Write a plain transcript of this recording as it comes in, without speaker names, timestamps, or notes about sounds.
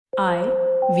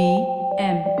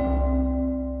IVM.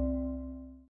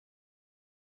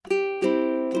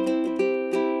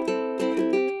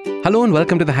 Hello and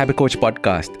welcome to the Habit Coach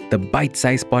Podcast, the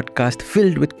bite-sized podcast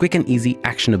filled with quick and easy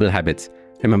actionable habits.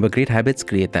 Remember, great habits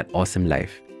create that awesome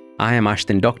life. I am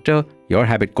Ashton Doctor, your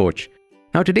habit coach.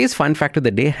 Now today's fun fact of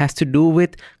the day has to do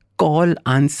with call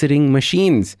answering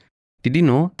machines. Did you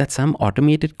know that some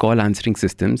automated call answering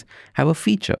systems have a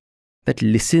feature that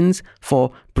listens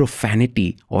for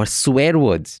profanity or swear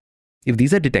words? If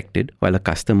these are detected while a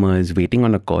customer is waiting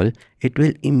on a call, it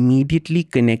will immediately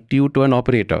connect you to an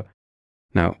operator.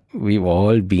 Now, we've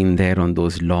all been there on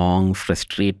those long,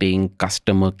 frustrating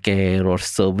customer care or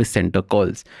service center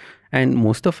calls. And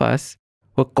most of us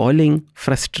were calling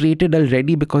frustrated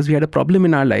already because we had a problem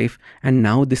in our life. And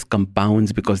now this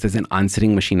compounds because there's an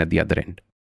answering machine at the other end.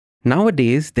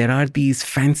 Nowadays, there are these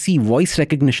fancy voice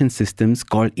recognition systems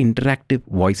called interactive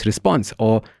voice response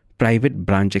or private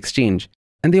branch exchange.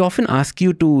 And they often ask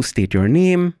you to state your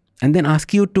name and then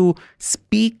ask you to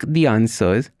speak the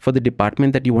answers for the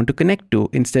department that you want to connect to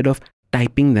instead of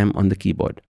typing them on the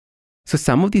keyboard. So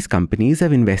some of these companies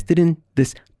have invested in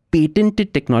this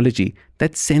patented technology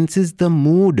that senses the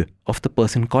mood of the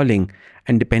person calling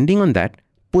and depending on that,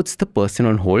 puts the person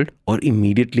on hold or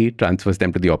immediately transfers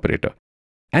them to the operator.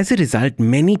 As a result,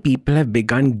 many people have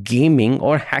begun gaming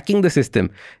or hacking the system.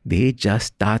 They just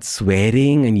start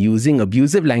swearing and using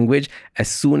abusive language as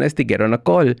soon as they get on a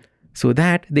call so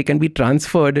that they can be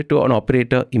transferred to an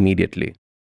operator immediately.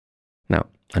 Now,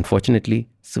 unfortunately,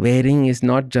 swearing is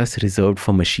not just reserved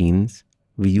for machines.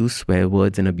 We use swear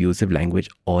words and abusive language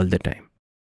all the time.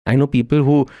 I know people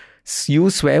who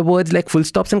use swear words like full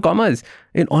stops and commas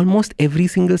in almost every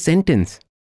single sentence.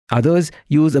 Others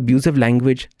use abusive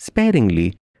language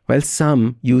sparingly, while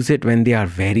some use it when they are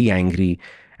very angry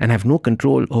and have no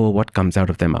control over what comes out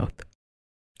of their mouth.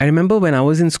 I remember when I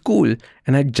was in school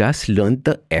and I just learned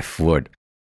the F word.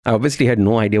 I obviously had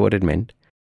no idea what it meant.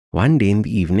 One day in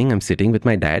the evening, I'm sitting with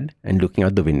my dad and looking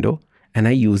out the window and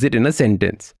I use it in a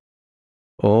sentence.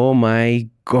 Oh my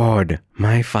God,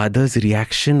 my father's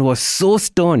reaction was so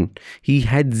stern. He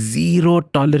had zero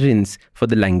tolerance for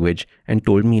the language and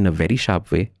told me in a very sharp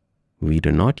way, "We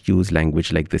do not use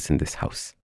language like this in this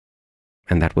house."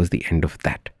 And that was the end of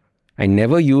that. I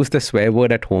never used the swear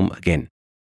word at home again.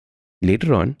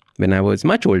 Later on, when I was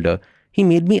much older, he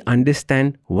made me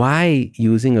understand why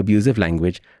using abusive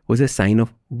language was a sign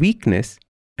of weakness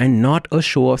and not a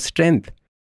show of strength.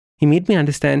 He made me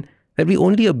understand that we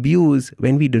only abuse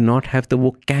when we do not have the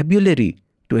vocabulary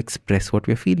to express what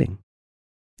we're feeling.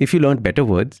 If you learned better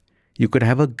words, you could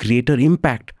have a greater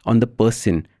impact on the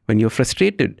person when you're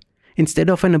frustrated instead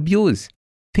of an abuse.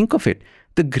 Think of it.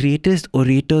 The greatest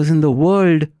orators in the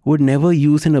world would never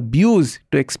use an abuse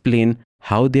to explain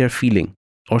how they are feeling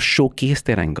or showcase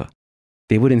their anger.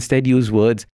 They would instead use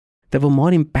words that were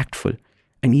more impactful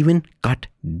and even cut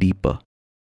deeper.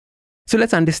 So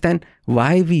let's understand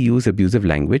why we use abusive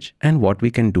language and what we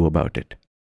can do about it.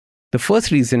 The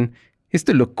first reason is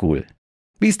to look cool.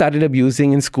 We started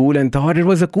abusing in school and thought it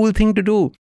was a cool thing to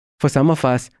do. For some of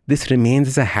us, this remains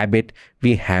as a habit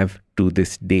we have to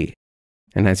this day.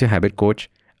 And as your habit coach,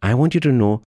 I want you to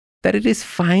know that it is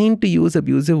fine to use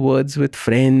abusive words with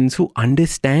friends who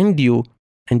understand you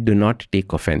and do not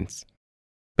take offense.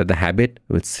 But the habit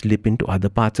will slip into other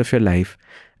parts of your life,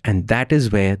 and that is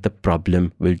where the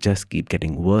problem will just keep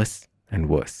getting worse and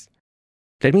worse.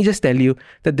 Let me just tell you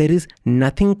that there is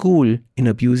nothing cool in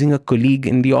abusing a colleague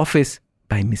in the office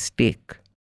by mistake.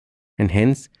 And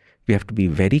hence, we have to be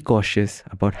very cautious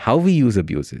about how we use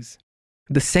abuses.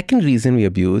 The second reason we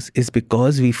abuse is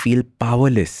because we feel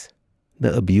powerless.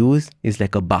 The abuse is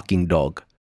like a barking dog.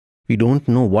 We don't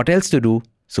know what else to do,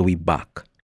 so we bark.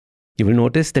 You will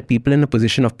notice that people in a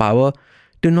position of power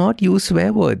do not use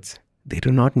swear words. They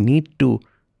do not need to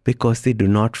because they do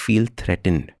not feel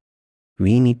threatened.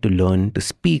 We need to learn to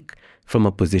speak from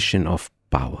a position of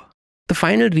power. The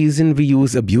final reason we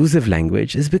use abusive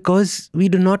language is because we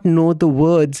do not know the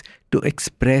words to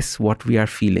express what we are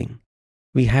feeling.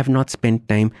 We have not spent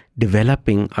time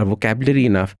developing our vocabulary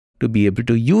enough to be able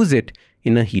to use it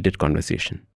in a heated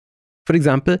conversation. For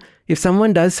example, if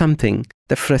someone does something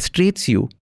that frustrates you,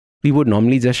 we would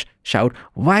normally just shout,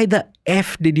 "Why the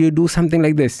F did you do something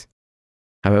like this?"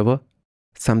 However,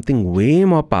 something way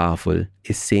more powerful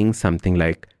is saying something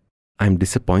like, "I'm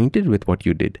disappointed with what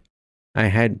you did. I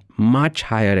had much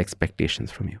higher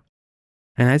expectations from you."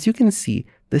 And as you can see,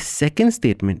 the second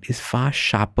statement is far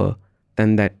sharper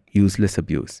than that useless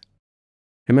abuse.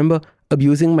 Remember,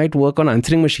 abusing might work on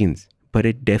answering machines, but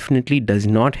it definitely does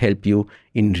not help you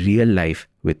in real life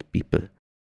with people.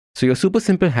 So your super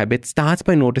simple habit starts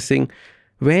by noticing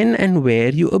when and where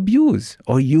you abuse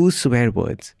or use swear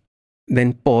words.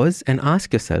 Then pause and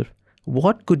ask yourself,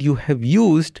 what could you have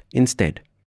used instead?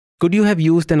 Could you have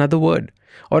used another word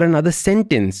or another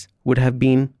sentence would have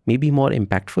been maybe more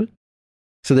impactful?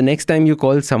 So the next time you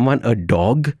call someone a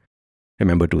dog,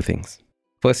 remember two things.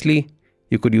 Firstly,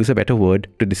 you could use a better word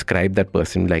to describe that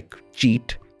person like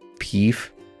cheat,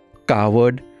 thief,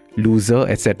 coward, loser,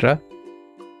 etc.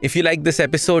 If you like this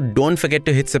episode, don't forget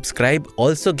to hit subscribe.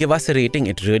 Also, give us a rating.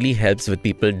 It really helps with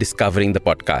people discovering the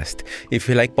podcast. If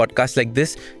you like podcasts like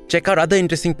this, check out other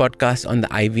interesting podcasts on the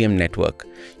IVM network.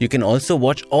 You can also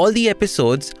watch all the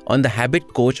episodes on the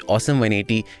Habit Coach Awesome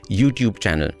 180 YouTube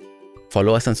channel.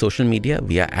 Follow us on social media.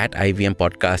 We are at IVM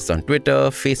Podcasts on Twitter,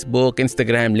 Facebook,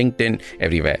 Instagram, LinkedIn,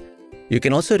 everywhere. You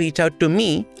can also reach out to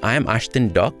me. I am Ashton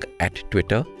Doc at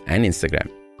Twitter and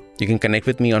Instagram. You can connect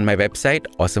with me on my website,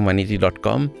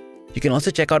 awesome180.com. You can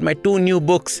also check out my 2 new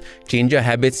books, Change Your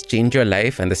Habits, Change Your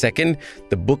Life, and the second,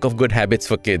 The Book of Good Habits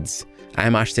for Kids. I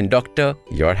am Ashton Doctor,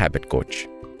 your habit coach.